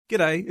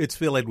G'day, it's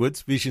Phil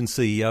Edwards, Vision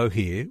CEO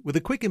here, with a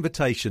quick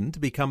invitation to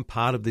become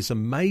part of this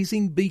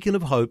amazing beacon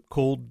of hope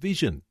called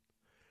Vision.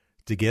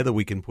 Together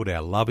we can put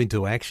our love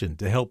into action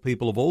to help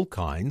people of all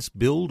kinds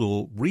build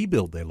or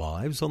rebuild their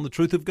lives on the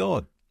truth of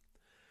God.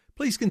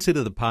 Please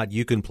consider the part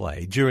you can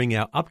play during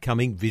our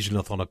upcoming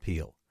Visionathon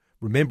appeal,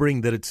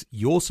 remembering that it's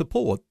your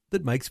support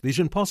that makes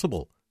Vision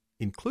possible,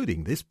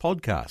 including this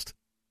podcast.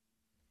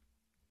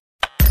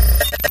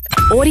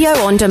 Audio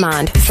on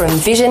demand from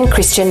Vision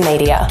Christian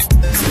Media.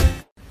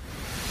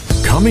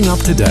 Coming up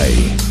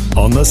today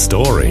on The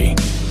Story.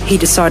 He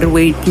decided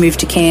we'd move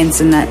to Cairns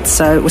and that,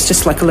 so it was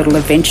just like a little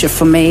adventure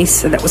for me,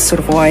 so that was sort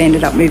of why I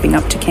ended up moving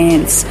up to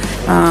Cairns.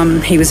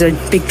 He was a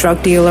big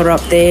drug dealer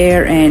up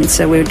there, and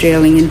so we were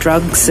dealing in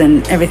drugs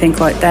and everything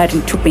like that,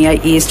 and it took me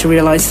 8 years to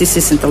realise this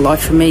isn't the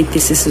life for me,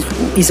 this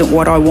isn't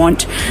what I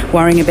want,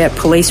 worrying about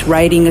police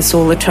raiding us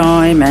all the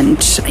time and,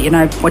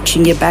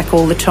 watching your back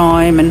all the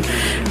time, and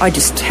I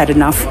just had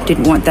enough,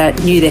 didn't want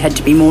that, knew there had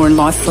to be more in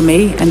life for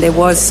me, and there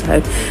was, so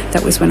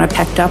that was when I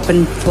packed up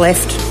and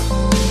left.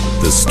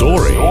 The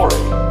Story.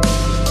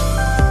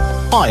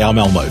 Hi, I'm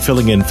Elmo,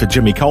 filling in for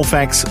Jimmy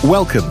Colfax.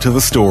 Welcome to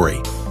The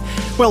Story.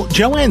 Well,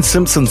 Joanne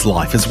Simpson's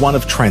life is one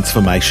of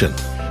transformation.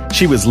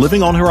 She was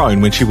living on her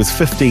own when she was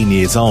 15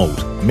 years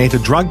old, met a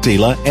drug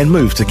dealer and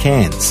moved to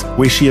Cairns,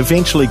 where she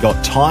eventually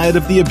got tired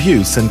of the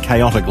abuse and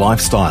chaotic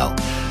lifestyle.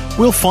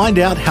 We'll find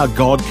out how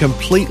God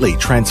completely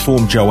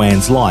transformed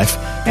Joanne's life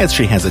as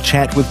she has a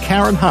chat with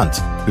Karen Hunt,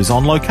 who's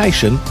on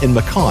location in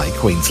Mackay,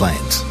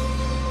 Queensland.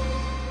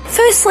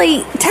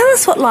 Firstly, tell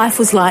us what life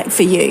was like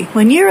for you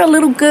when you were a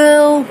little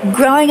girl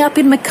growing up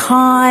in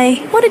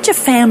Mackay. What did your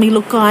family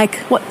look like?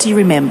 What do you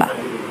remember?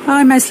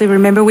 I mostly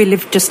remember we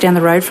lived just down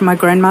the road from my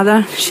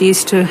grandmother. She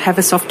used to have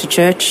us off to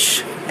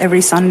church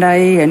every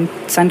Sunday and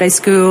Sunday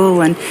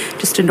school, and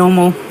just a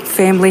normal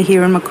family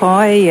here in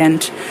Mackay,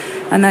 and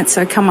that's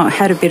so I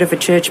had a bit of a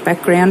church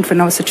background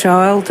when I was a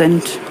child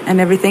and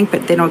everything,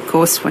 but then of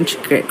course once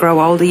you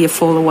grow older you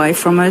fall away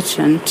from it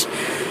and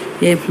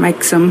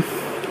make some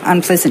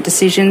unpleasant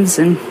decisions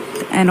and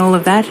all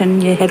of that,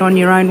 and you head on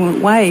your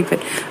own way. But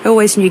I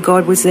always knew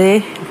God was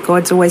there.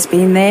 God's always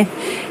been there.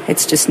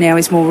 It's just now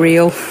is more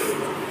real.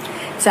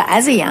 So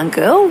as a young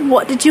girl,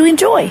 what did you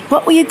enjoy?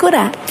 What were you good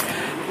at?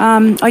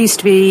 I used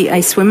to be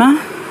a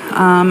swimmer.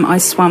 I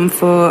swum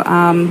for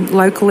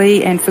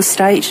locally and for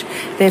state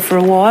there for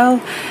a while.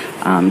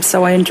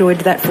 So I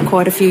enjoyed that for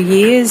quite a few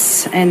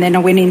years, and then I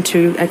went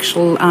into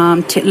actual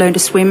learn to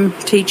swim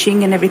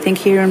teaching and everything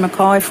here in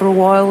Mackay for a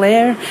while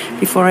there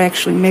before I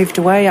actually moved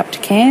away up to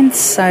Cairns.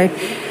 So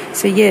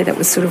yeah, that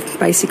was sort of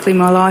basically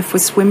my life,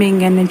 was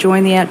swimming and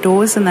enjoying the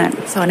outdoors and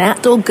that. So an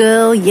outdoor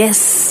girl,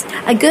 yes.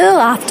 A girl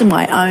after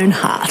my own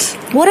heart.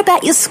 What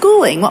about your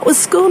schooling? What was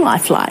school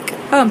life like?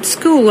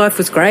 School life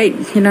was great.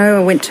 I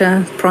went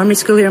to primary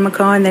school here in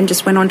Mackay and then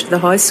just went on to the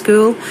high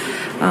school,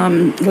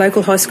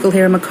 local high school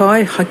here in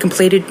Mackay. I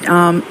completed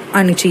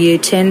only to year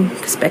 10,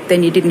 because back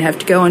then you didn't have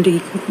to go on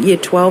to year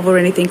 12 or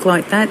anything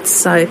like that.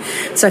 So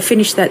I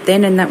finished that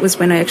then, and that was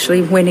when I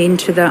actually went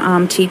into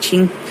the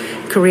teaching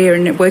career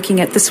and working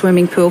at the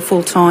swimming pool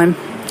full time.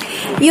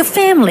 Your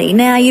family,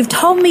 now you've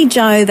told me,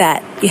 Jo,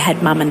 that you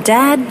had mum and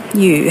dad,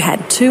 you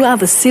had 2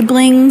 other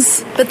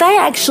siblings, but they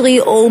actually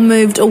all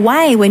moved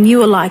away when you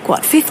were like,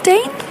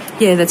 15?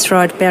 Yeah, that's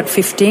right, about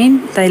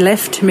 15. They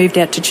left, moved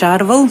out to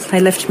Charterville. They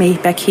left me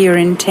back here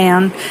in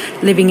town,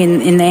 living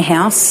in their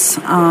house,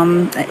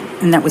 and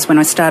that was when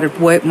I started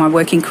my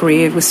working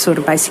career was sort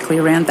of basically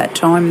around that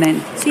time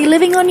then. So you're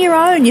living on your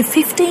own, you're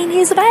 15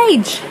 years of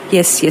age?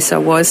 Yes, I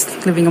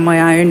was living on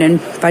my own and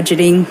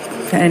budgeting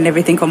and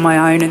everything on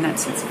my own, and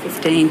that's since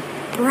 15.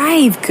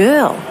 Brave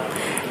girl.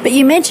 But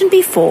you mentioned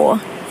before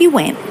you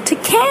went to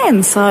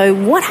Cairns, so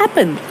what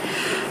happened?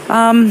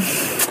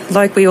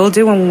 Like we all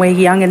do when we're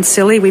young and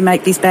silly, we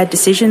make these bad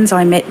decisions.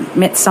 I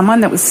met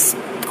someone that was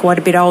quite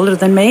a bit older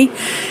than me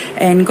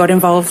and got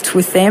involved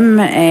with them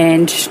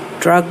and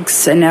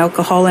drugs and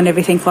alcohol and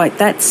everything like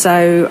that.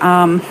 So,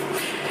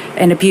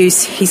 and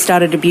abuse, he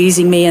started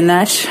abusing me and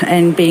that,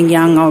 and being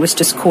young I was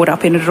just caught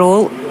up in it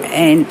all,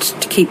 and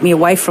to keep me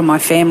away from my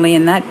family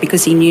and that,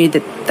 because he knew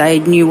that they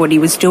knew what he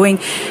was doing,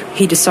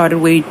 he decided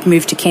we'd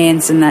move to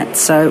Cairns and that,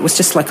 so it was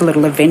just like a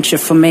little adventure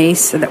for me,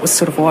 so that was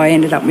sort of why I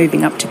ended up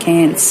moving up to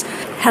Cairns.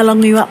 How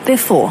long were you up there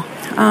for?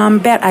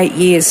 About 8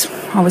 years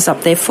I was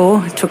up there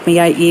for. It took me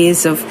 8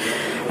 years of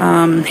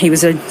he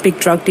was a big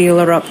drug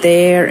dealer up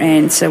there,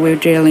 and so we were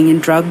dealing in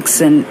drugs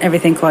and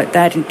everything like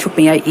that, and it took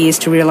me 8 years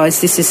to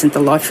realise this isn't the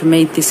life for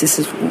me, this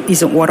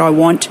isn't what I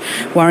want,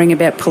 worrying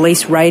about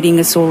police raiding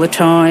us all the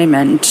time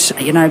and,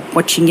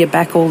 watching your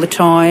back all the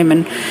time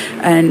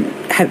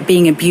and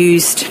being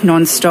abused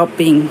non-stop,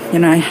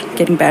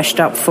 getting bashed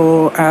up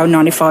for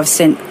 95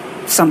 cent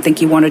something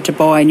you wanted to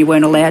buy and you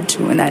weren't allowed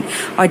to, and that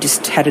I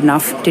just had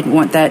enough, didn't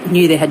want that,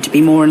 knew there had to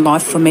be more in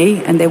life for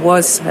me, and there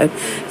was, so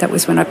that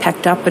was when I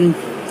packed up and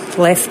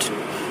left.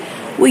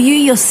 Were you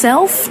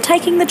yourself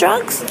taking the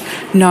drugs?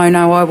 No,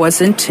 I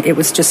wasn't. It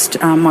was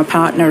just my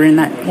partner, and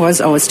I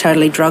was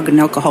totally drug and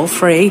alcohol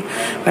free,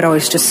 but I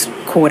was just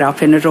caught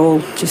up in it all,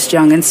 just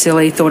young and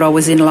silly, thought I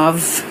was in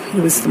love.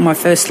 It was my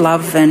first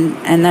love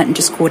and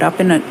just caught up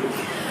in it.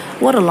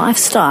 What a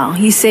lifestyle.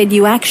 You said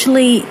you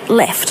actually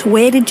left.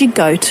 Where did you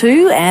go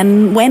to,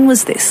 and when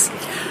was this?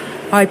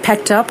 I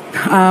packed up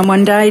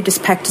one day,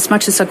 just packed as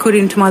much as I could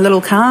into my little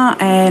car,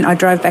 and I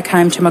drove back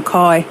home to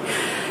Mackay.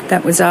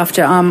 That was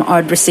after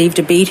I'd received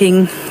a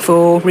beating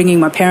for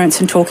ringing my parents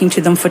and talking to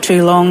them for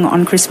too long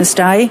on Christmas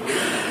Day.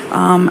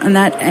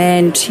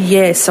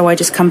 So I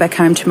just come back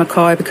home to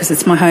Mackay because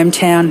it's my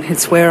hometown.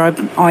 It's where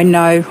I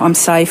know I'm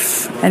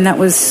safe. And that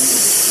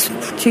was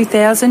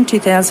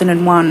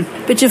 2001.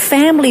 But your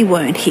family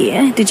weren't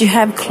here. Did you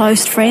have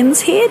close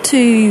friends here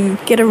to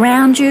get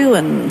around you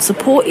and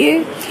support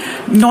you?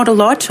 Not a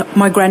lot.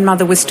 My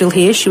grandmother was still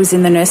here. She was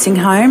in the nursing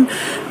home.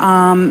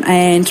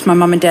 And my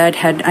mum and dad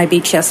had a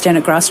beach house down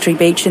at Grasstree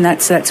Beach, and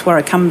that's where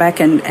I come back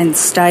and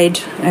stayed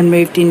and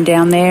moved in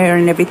down there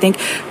and everything.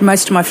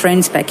 Most of my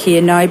friends back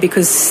here know,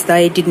 because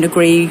they didn't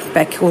agree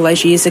back all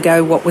those years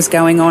ago what was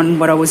going on,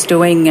 what I was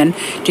doing, and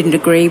didn't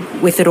agree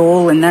with it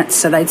all, and that,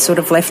 so they'd sort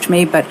of left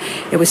me. But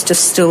it was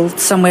just still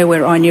somewhere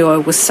where I knew I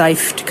was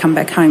safe to come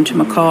back home to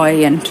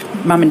Mackay, and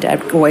mum and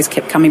dad always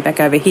kept coming back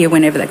over here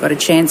whenever they got a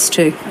chance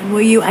to.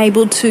 Were you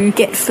able to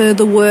get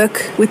further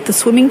work with the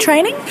swimming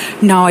training?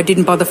 No, I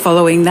didn't bother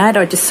following that.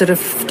 I just sort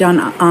of done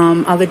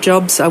other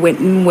jobs. I went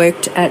and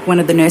worked at one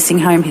of the nursing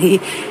homes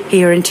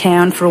here in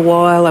town for a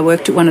while. I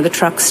worked at one of the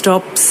truck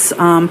stops.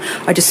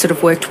 I just sort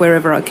of worked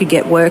wherever I could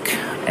get work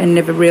and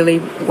never really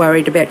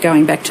worried about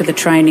going back to the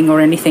training or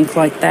anything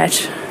like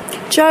that.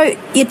 Jo,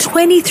 you're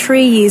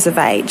 23 years of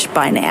age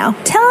by now.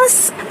 Tell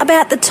us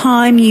about the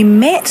time you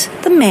met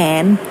the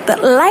man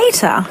that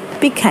later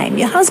became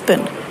your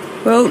husband.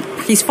 Well,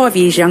 he's 5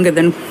 years younger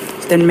than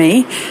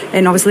me,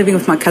 and I was living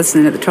with my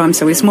cousin at the time,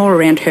 so he was more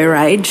around her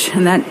age,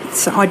 and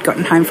so I'd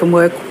gotten home from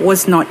work,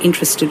 was not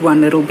interested one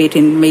little bit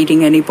in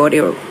meeting anybody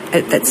or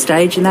at that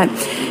stage, and that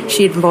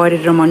she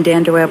invited him on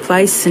down to our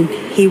place, and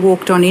he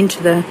walked on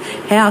into the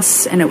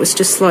house, and it was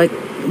just like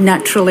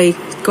naturally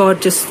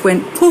God just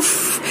went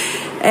poof,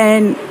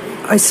 and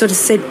I sort of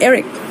said,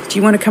 Eric, do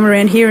you want to come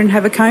around here and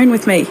have a cone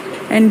with me?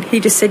 And he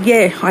just said,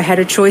 yeah. I had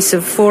a choice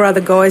of 4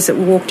 other guys that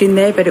walked in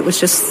there, but it was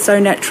just so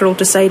natural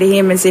to say to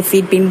him as if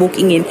he'd been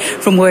walking in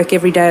from work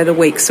every day of the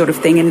week sort of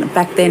thing. And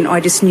back then I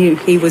just knew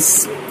he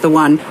was the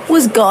one.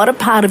 Was God a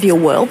part of your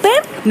world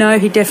then? No,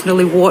 he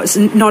definitely was.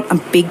 Not a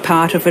big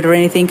part of it or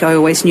anything. I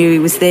always knew he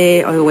was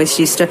there. I always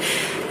used to,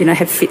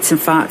 have fits and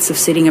farts of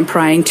sitting and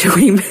praying to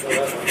him.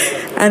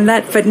 And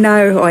that, but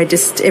no, I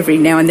just every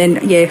now and then,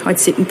 I'd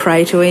sit and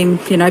pray to him,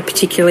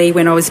 particularly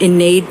when I was in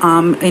need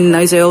in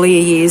those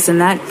earlier years and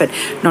that, but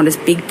not as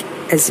big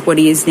as what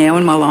he is now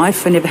in my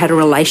life. I never had a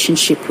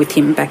relationship with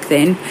him back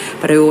then,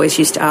 but I always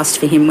used to ask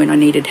for him when I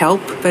needed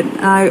help. But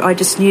no, I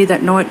just knew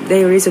that night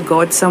there is a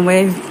God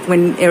somewhere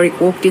when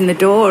Eric walked in the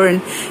door,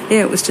 and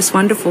it was just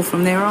wonderful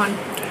from there on.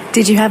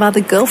 Did you have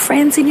other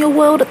girlfriends in your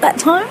world at that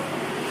time?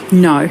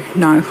 No,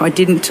 I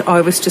didn't.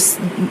 I was just,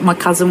 my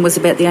cousin was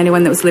about the only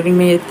one that was living with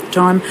me at the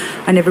time.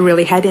 I never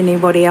really had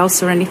anybody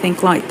else or anything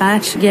like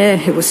that. Yeah,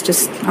 it was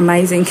just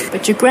amazing.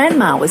 But your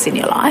grandma was in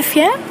your life,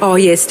 yeah? Oh,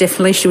 yes,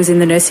 definitely. She was in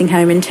the nursing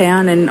home in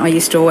town, and I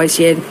used to always,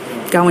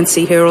 go and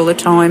see her all the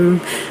time,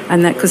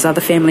 and that because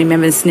other family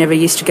members never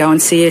used to go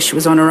and see her. She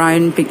was on her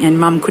own, and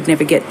Mum could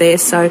never get there.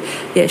 So,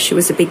 she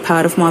was a big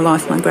part of my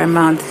life, my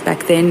grandma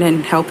back then,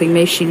 and helping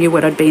me. She knew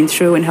what I'd been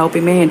through and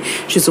helping me, and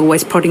she was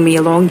always prodding me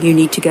along. You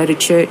need to go to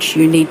church.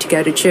 You need to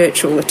go to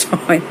church all the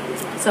time.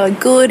 So a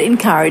good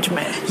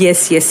encouragement.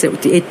 Yes,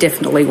 it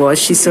definitely was.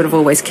 She sort of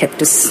always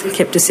kept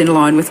us in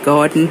line with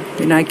God,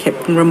 and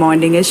kept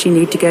reminding us you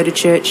need to go to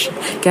church.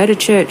 Go to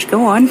church.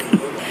 Go on.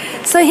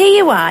 So here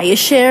you are, you're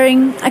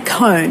sharing a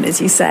cone, as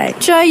you say.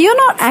 Jo, you're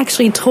not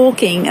actually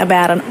talking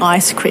about an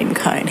ice cream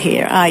cone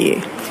here, are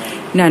you?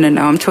 No.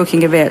 I'm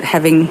talking about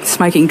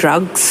smoking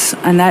drugs,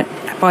 and that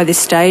by this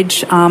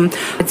stage,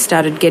 I'd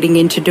started getting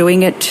into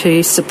doing it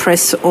to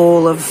suppress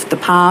all of the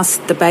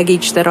past, the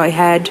baggage that I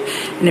had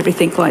and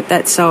everything like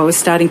that. So I was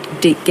starting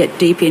to get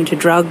deep into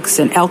drugs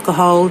and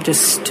alcohol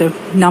just to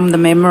numb the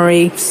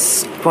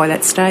memories by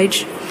that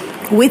stage.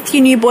 With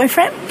your new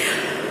boyfriend?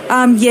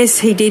 Yes,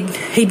 he did.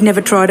 He'd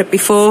never tried it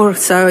before,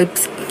 so you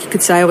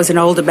could say I was an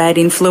older bad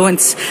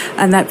influence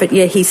and that. But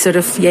he said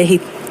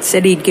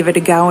he'd give it a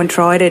go and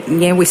tried it,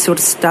 and we sort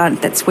of started.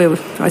 That's where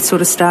I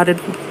sort of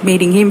started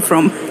meeting him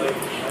from.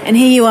 And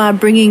here you are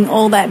bringing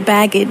all that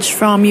baggage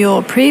from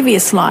your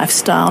previous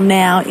lifestyle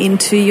now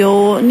into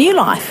your new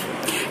life.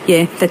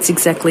 Yeah, that's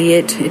exactly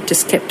it. It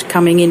just kept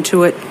coming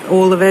into it,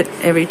 all of it.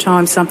 Every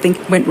time something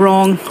went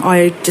wrong,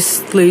 I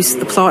just lose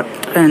the plot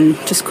and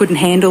just couldn't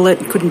handle it,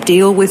 couldn't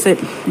deal with it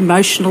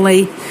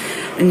emotionally.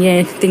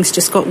 And things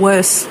just got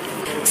worse.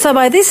 So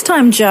by this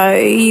time, Jo,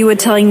 you were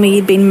telling me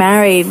you'd been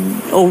married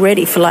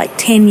already for like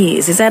 10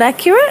 years. Is that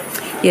accurate?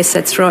 Yes,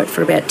 that's right,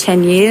 for about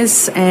 10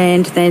 years.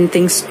 And then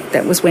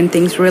that was when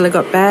things really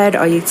got bad.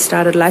 I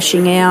started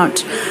lashing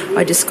out.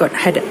 I just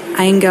had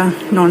anger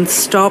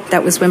non-stop.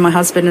 That was when my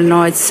husband and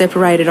I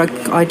separated.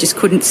 I just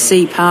couldn't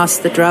see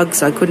past the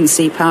drugs. I couldn't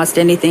see past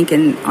anything,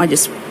 and I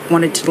just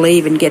wanted to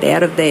leave and get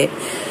out of there.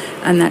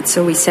 And that's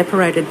how we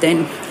separated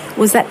then.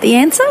 Was that the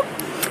answer?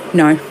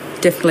 No,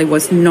 definitely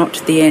was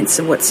not the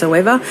answer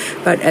whatsoever.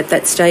 But at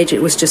that stage,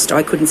 it was just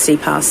I couldn't see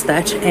past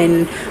that,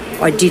 and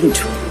I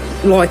didn't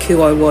like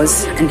who I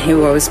was and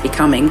who I was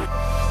becoming.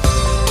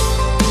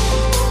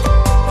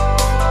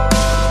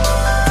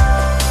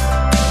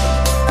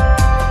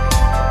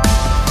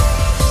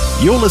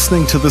 You're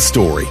listening to The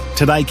Story.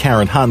 Today,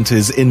 Karen Hunt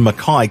is in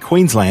Mackay,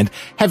 Queensland,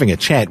 having a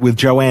chat with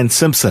Joanne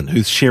Simpson,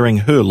 who's sharing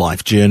her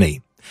life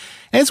journey.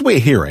 As we're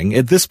hearing,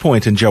 at this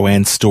point in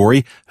Joanne's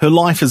story, her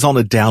life is on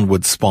a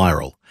downward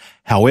spiral.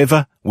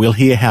 However, we'll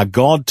hear how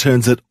God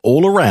turns it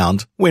all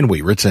around when we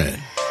return.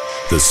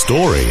 The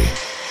Story.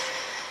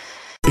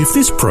 If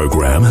this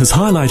program has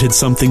highlighted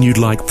something you'd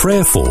like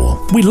prayer for,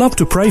 we'd love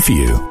to pray for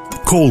you.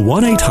 Call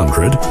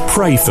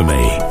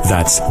 1-800-PRAY-FOR-ME.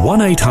 That's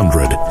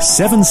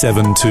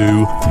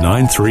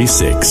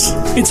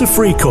 1-800-772-936. It's a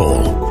free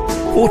call.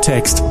 Or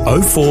text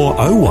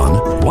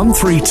 0401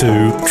 132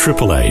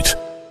 888.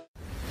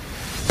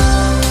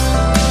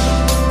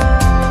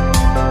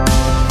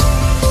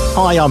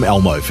 Hi, I'm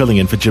Elmo, filling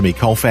in for Jimmy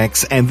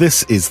Colfax, and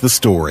this is The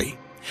Story.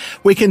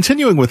 We're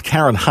continuing with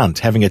Karen Hunt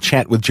having a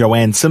chat with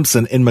Joanne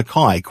Simpson in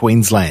Mackay,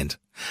 Queensland.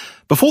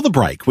 Before the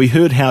break, we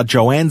heard how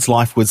Joanne's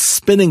life was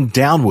spinning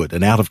downward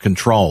and out of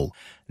control.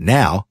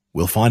 Now,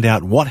 we'll find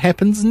out what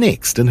happens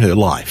next in her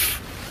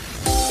life.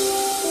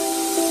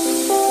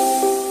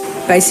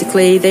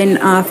 Basically, then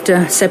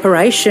after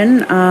separation,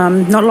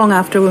 not long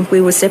after we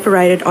were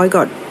separated, I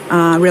got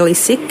really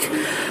sick.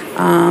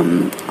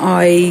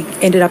 I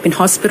ended up in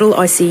hospital,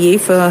 ICU,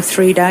 for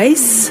 3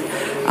 days,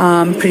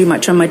 pretty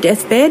much on my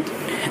deathbed.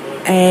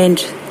 And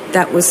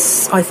that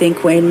was, I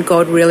think, when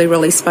God really,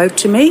 really spoke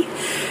to me.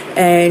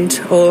 And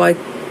all I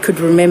could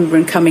remember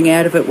and coming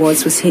out of it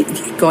was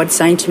God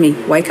saying to me,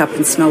 wake up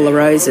and smell the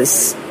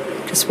roses.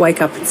 Just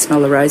wake up and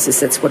smell the roses.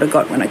 That's what I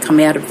got when I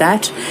come out of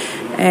that.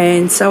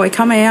 And so I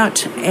come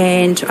out,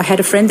 and I had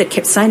a friend that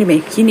kept saying to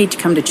me, you need to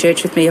come to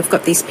church with me. I've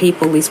got these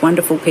people, these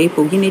wonderful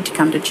people. You need to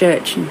come to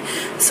church. And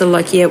so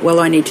yeah, well,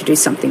 I need to do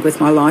something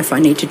with my life. I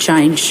need to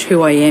change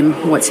who I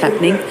am, what's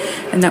happening.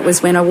 And that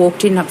was when I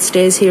walked in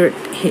upstairs here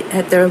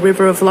at the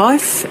River of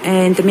Life.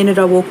 And the minute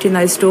I walked in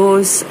those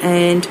doors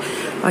and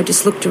I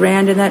just looked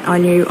around and I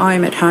knew I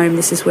am at home.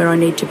 This is where I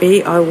need to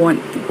be. I want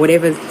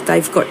whatever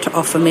they've got to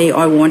offer me.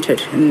 I want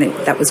it. And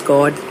that was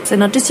God. So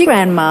not just your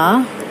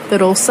grandma,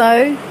 but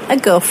also a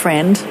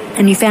girlfriend,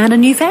 and you found a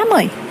new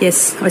family.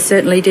 Yes, I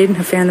certainly did.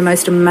 I found the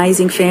most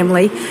amazing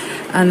family,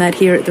 and that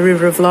here at the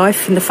River of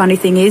Life. And the funny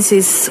thing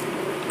is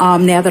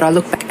now that I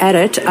look back at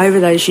it, over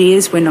those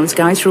years when I was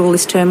going through all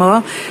this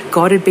turmoil,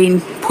 God had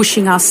been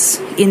pushing us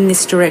in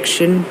this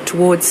direction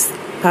towards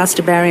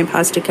Pastor Barry and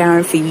Pastor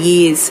Karen for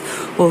years.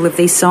 All of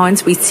these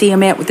signs, we'd see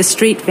them out with the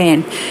street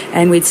van,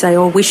 and we'd say,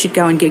 oh, we should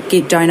go and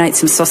donate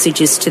some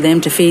sausages to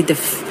them to feed the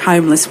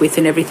homeless with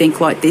and everything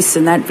like this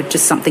and that, but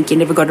just something you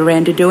never got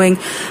around to doing.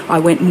 I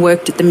went and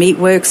worked at the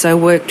meatworks. I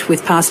worked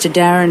with Pastor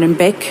Darren and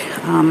Beck,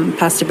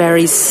 Pastor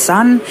Barry's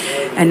son,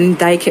 and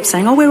they kept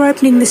saying, oh, we're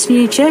opening this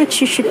new church,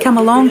 you should come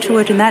along to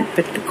it and that.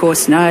 But of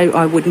course, no,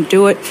 I wouldn't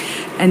do it.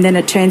 And then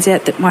it turns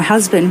out that my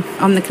husband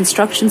on the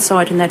construction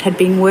site and that had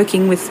been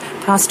working with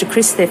Pastor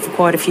Chris there for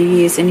quite a few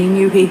years, and he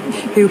knew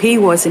who he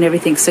was and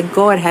everything. So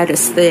God had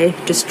us there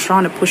just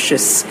trying to push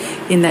us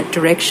in that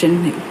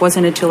direction. It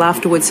wasn't until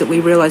afterwards that we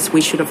realised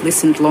we should have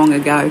listened long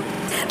ago.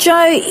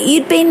 Jo,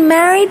 you'd been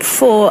married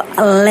for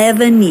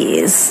 11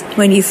 years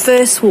when you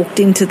first walked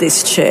into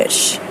this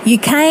church. You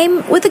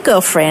came with a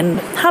girlfriend.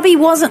 Hubby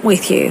wasn't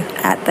with you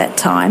at that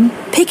time.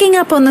 Picking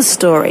up on the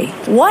story,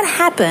 what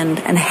happened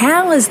and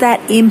how has that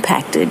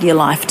impacted your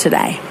life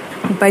today?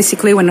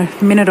 Basically, the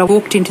minute I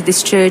walked into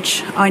this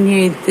church, I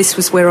knew this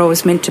was where I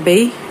was meant to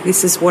be.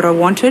 This is what I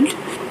wanted,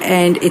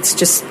 and it's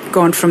just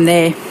gone from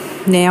there.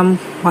 Now,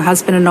 my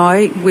husband and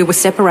I, we were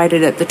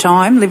separated at the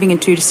time, living in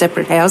 2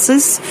 separate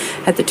houses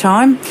at the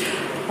time.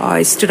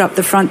 I stood up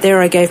the front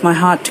there, I gave my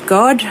heart to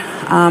God,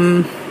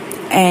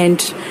 and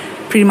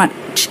pretty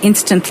much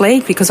instantly,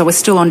 because I was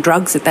still on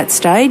drugs at that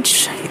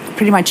stage,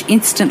 pretty much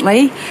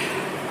instantly,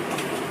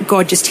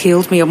 God just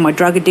healed me of my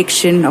drug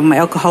addiction, of my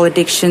alcohol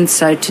addiction.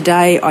 So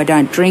today I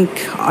don't drink,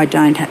 I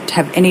don't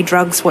have any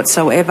drugs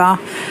whatsoever.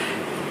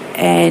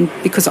 And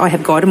because I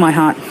have God in my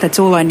heart, that's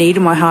all I need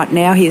in my heart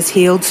now. He has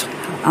healed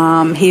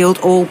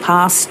all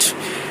past.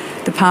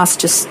 The past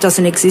just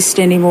doesn't exist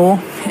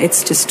anymore.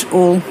 It's just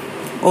all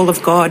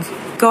of God.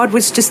 God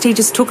was he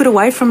just took it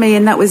away from me,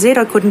 and that was it.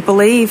 I couldn't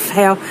believe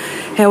how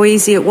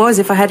easy it was.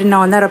 If I hadn't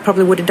known that, I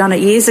probably would have done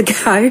it years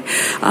ago.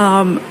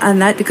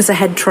 And that because I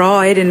had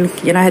tried and,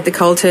 I had the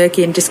cold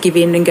turkey and just give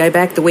in and go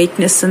back, the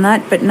weakness and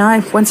that. But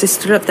no, once I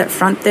stood up that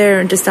front there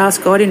and just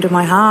asked God into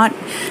my heart,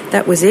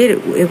 that was it.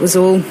 It was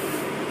all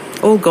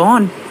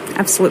gone,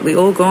 absolutely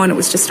all gone. It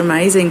was just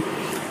amazing.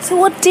 So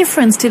what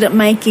difference did it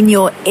make in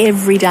your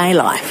everyday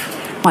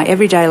life? My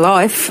everyday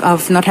life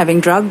of not having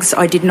drugs,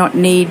 I did not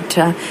need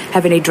to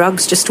have any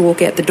drugs just to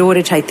walk out the door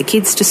to take the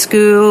kids to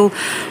school.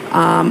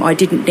 I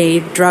didn't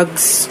need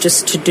drugs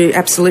just to do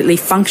absolutely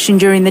function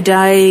during the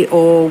day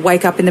or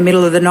wake up in the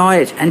middle of the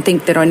night and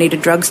think that I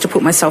needed drugs to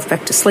put myself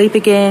back to sleep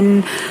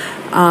again.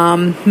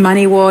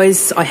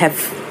 Money-wise, I have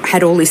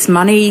had all this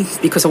money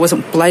because I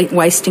wasn't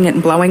wasting it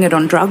and blowing it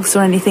on drugs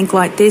or anything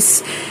like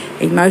this.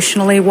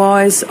 Emotionally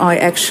wise, I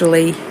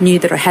actually knew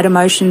that I had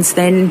emotions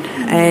then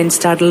and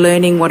started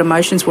learning what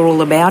emotions were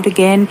all about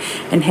again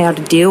and how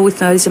to deal with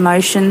those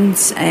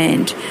emotions,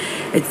 and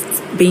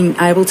it's being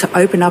able to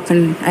open up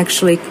and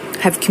actually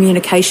have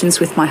communications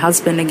with my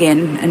husband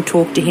again and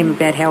talk to him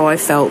about how I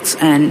felt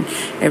and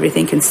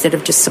everything, instead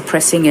of just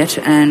suppressing it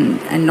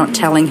and not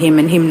telling him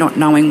and him not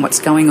knowing what's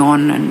going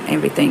on and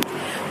everything.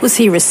 Was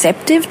he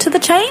receptive to the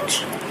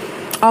change?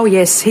 Oh,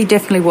 yes, he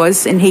definitely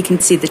was, and he can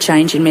see the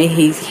change in me.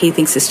 He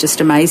thinks it's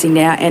just amazing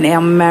now, and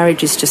our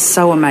marriage is just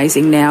so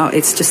amazing now.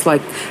 It's just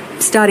like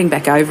starting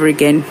back over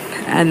again,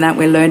 and that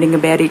we're learning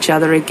about each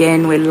other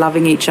again, we're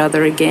loving each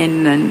other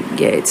again, and,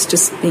 yeah, it's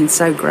just been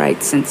so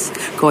great since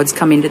God's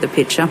come into the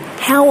picture.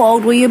 How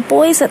old were your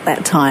boys at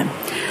that time?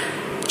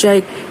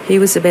 Jake, he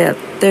was about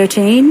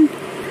 13,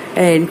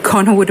 and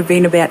Connor would have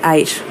been about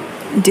 8.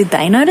 Did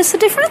they notice a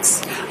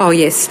difference? Oh,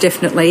 yes,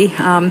 definitely.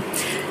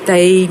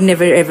 They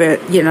never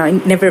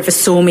ever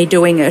saw me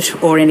doing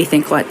it or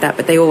anything like that,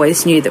 but they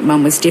always knew that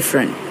Mum was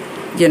different,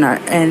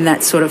 and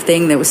that sort of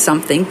thing. There was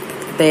something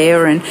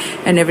there and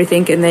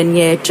everything. And then,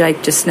 yeah,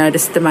 Jake just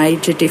noticed the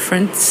major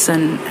difference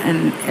and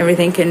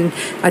everything. And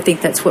I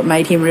think that's what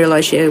made him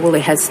realise, yeah, well,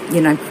 there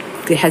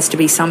has to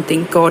be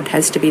something. God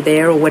has to be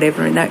there or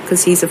whatever in that,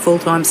 because he's a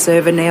full-time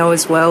server now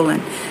as well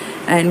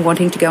and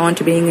wanting to go on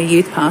to being a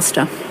youth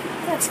pastor.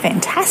 That's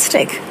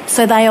fantastic.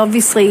 So they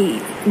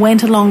obviously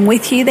went along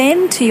with you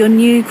then to your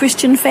new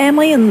Christian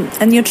family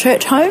and your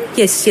church home?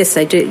 Yes,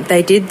 they do.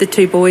 They did. The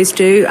two boys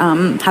do.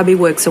 Hubby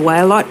works away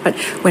a lot, but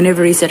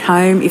whenever he's at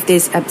home, if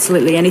there's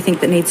absolutely anything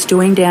that needs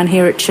doing down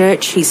here at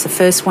church, he's the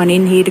first one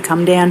in here to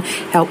come down,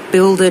 help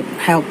build it,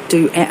 help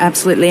do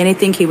absolutely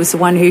anything. He was the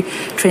one who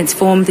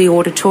transformed the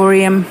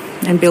auditorium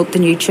and built the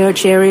new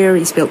church area.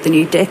 He's built the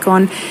new deck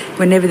on.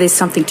 Whenever there's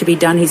something to be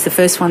done, he's the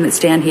first one that's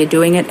down here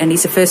doing it, and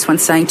he's the first one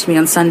saying to me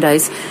on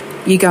Sundays,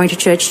 "You're going to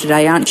church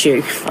today, aren't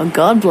you?" Oh,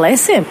 God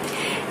bless him.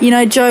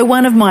 Jo,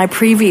 one of my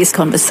previous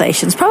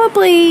conversations,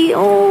 probably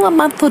a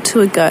month or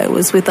two ago,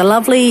 was with a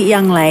lovely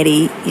young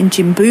lady in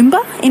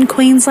Jimboomba in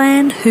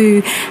Queensland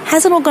who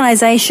has an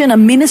organisation, a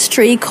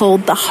ministry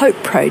called the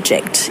Hope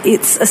Project.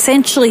 It's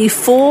essentially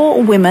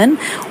for women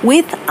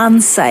with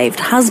unsaved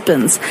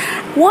husbands.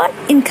 What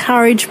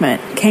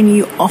encouragement can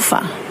you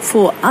offer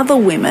for other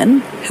women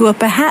who are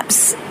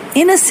perhaps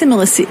in a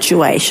similar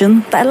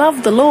situation? They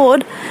love the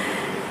Lord,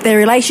 their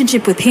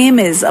relationship with him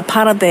is a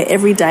part of their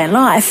everyday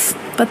life,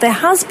 but their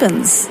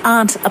husbands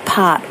aren't a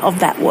part of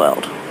that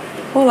world.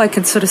 All I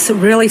can sort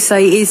of really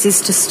say is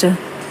just to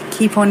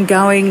keep on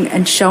going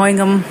and showing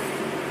them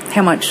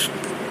how much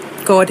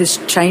God has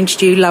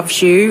changed you,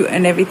 loves you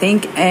and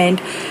everything, and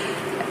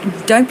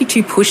don't be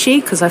too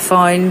pushy, because I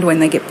find when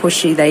they get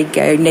pushy they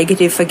go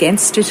negative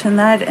against it and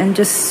that, and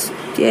just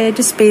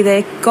be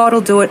there. God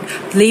will do it.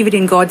 Leave it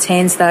in God's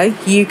hands, though.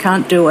 You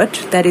can't do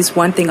it. That is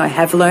one thing I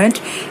have learnt,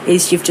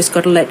 is you've just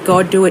got to let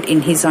God do it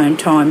in his own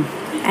time.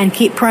 And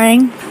keep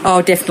praying?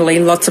 Oh, definitely.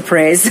 Lots of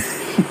prayers.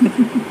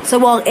 So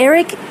while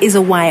Eric is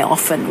away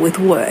often with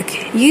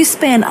work, you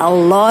spend a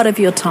lot of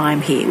your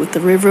time here with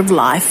the River of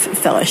Life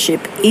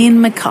Fellowship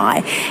in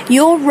Mackay.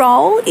 Your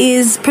role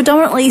is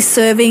predominantly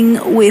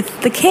serving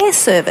with the care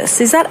service.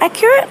 Is that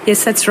accurate?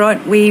 Yes, that's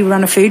right. We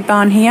run a food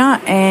barn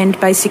here, and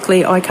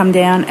basically I come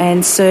down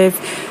and serve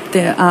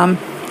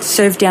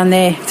down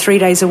there 3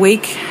 days a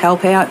week,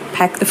 help out,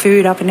 pack the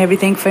food up and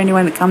everything for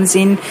anyone that comes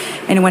in,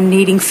 anyone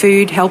needing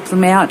food, help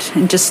them out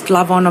and just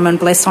love on them and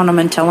bless on them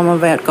and tell them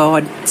about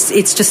God.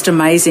 It's just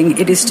amazing.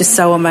 It is just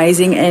so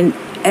amazing, and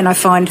I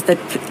find that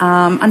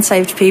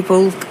unsaved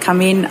people come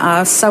in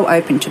are so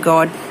open to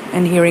God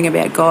and hearing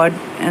about God,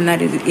 and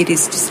that it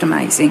is just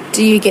amazing.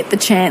 Do you get the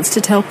chance to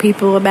tell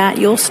people about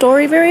your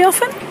story very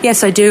often?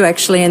 Yes, I do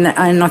actually, and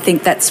I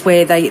think that's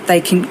where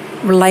they can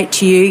relate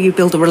to you. You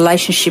build a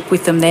relationship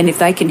with them then, if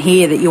they can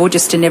hear that you're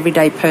just an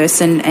everyday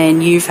person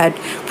and you've had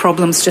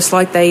problems just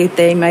like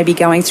they may be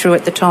going through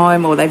at the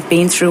time, or they've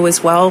been through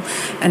as well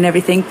and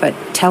everything, but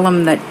tell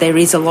them that there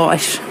is a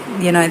light,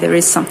 there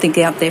is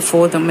something out there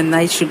for them, and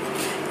they should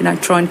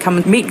try and come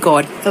and meet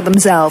God. For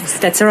themselves.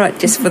 That's all right,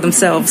 just for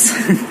themselves.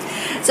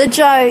 So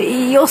Jo,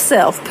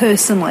 yourself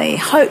personally,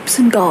 hopes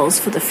and goals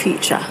for the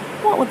future,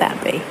 what would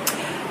that be?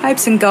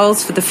 Hopes and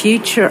goals for the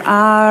future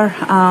are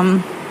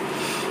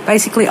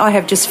basically I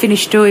have just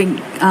finished doing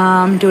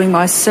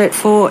my Cert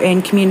 4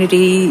 in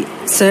community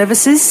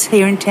services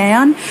here in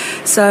town,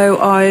 so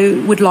I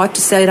would like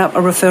to set up a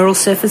referral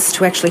service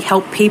to actually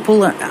help people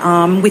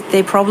with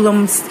their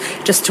problems,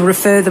 just to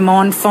refer them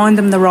on, find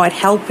them the right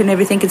help and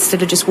everything,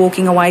 instead of just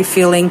walking away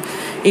feeling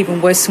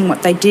even worse than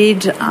what they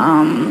did,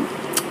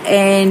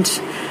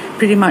 and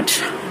pretty much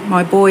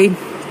my boy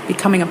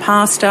becoming a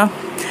pastor.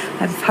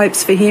 I have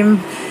hopes for him.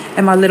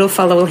 And my little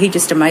fellow, well, he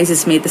just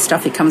amazes me, the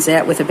stuff he comes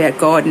out with about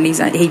God, and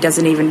he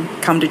doesn't even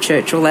come to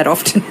church all that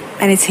often.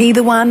 And is he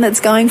the one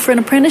that's going for an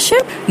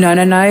apprenticeship? No.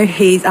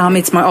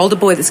 It's my older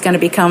boy that's going to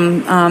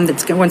become,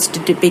 wants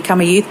to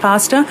become a youth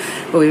pastor.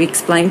 But we've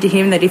explained to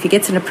him that if he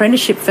gets an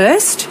apprenticeship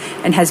first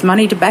and has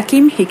money to back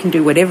him, he can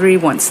do whatever he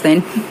wants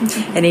then.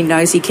 And he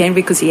knows he can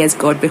because he has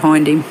God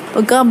behind him.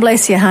 Well, God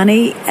bless you,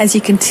 honey. As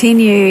you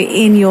continue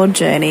in your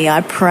journey,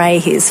 I pray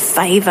his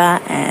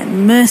favour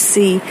and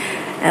mercy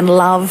and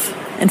love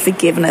and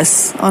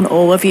forgiveness on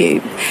all of you.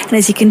 And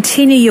as you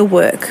continue your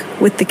work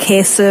with the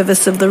care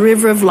service of the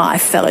River of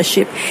Life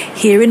Fellowship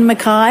here in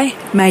Mackay,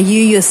 may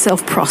you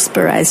yourself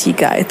prosper as you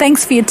go.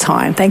 Thanks for your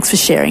time. Thanks for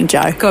sharing,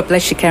 Jo. God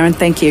bless you, Karen.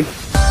 Thank you.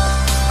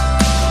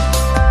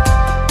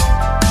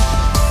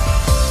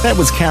 That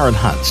was Karen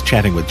Hunt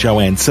chatting with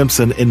Joanne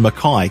Simpson in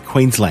Mackay,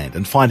 Queensland,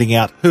 and finding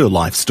out her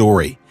life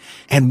story.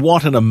 And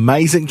what an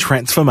amazing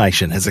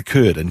transformation has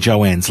occurred in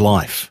Joanne's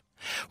life.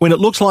 When it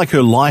looked like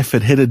her life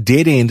had hit a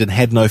dead end and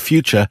had no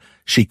future,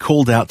 she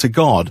called out to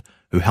God,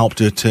 who helped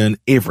her turn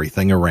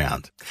everything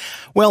around.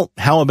 Well,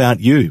 how about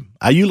you?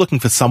 Are you looking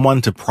for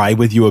someone to pray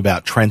with you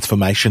about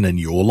transformation in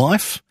your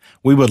life?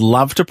 We would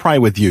love to pray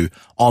with you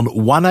on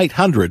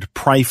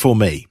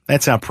 1-800-PRAY-FOR-ME.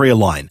 That's our prayer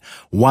line,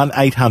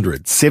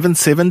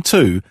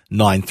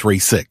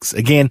 1-800-772-936.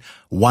 Again,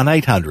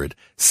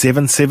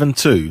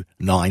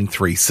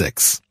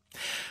 1-800-772-936.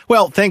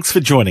 Well, thanks for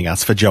joining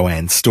us for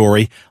Joanne's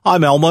story.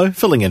 I'm Elmo,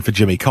 filling in for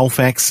Jimmy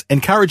Colfax,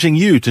 encouraging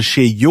you to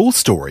share your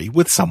story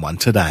with someone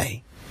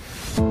today.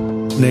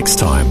 Next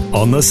time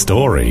on The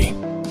Story.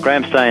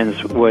 Graham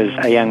Staines was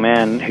a young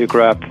man who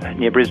grew up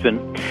near Brisbane,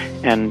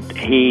 and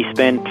he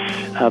spent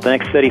the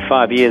next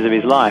 35 years of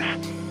his life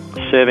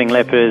serving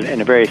lepers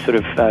in a very sort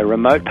of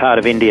remote part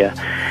of India,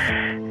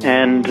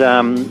 and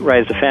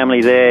raised a family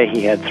there.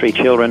 He had 3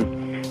 children.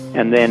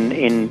 And then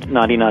in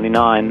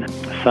 1999,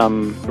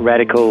 some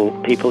radical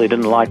people who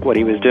didn't like what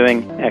he was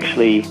doing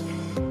actually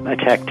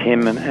attacked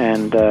him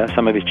and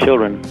some of his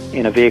children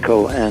in a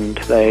vehicle, and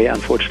they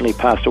unfortunately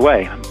passed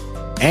away.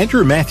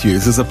 Andrew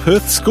Matthews is a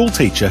Perth school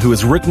teacher who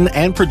has written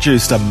and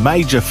produced a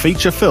major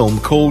feature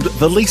film called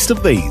The Least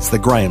of These, the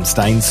Graham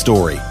Staines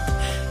story.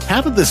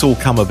 How did this all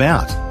come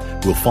about?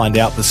 We'll find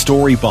out the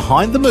story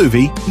behind the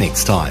movie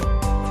next time.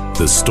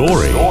 The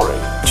Story.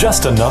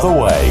 Just another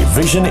way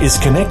Vision is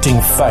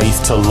connecting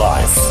faith to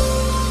life.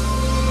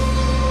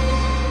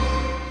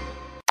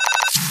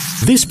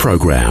 This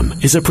program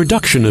is a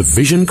production of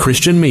Vision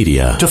Christian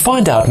Media. To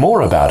find out more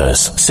about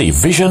us, see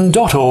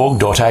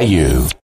vision.org.au.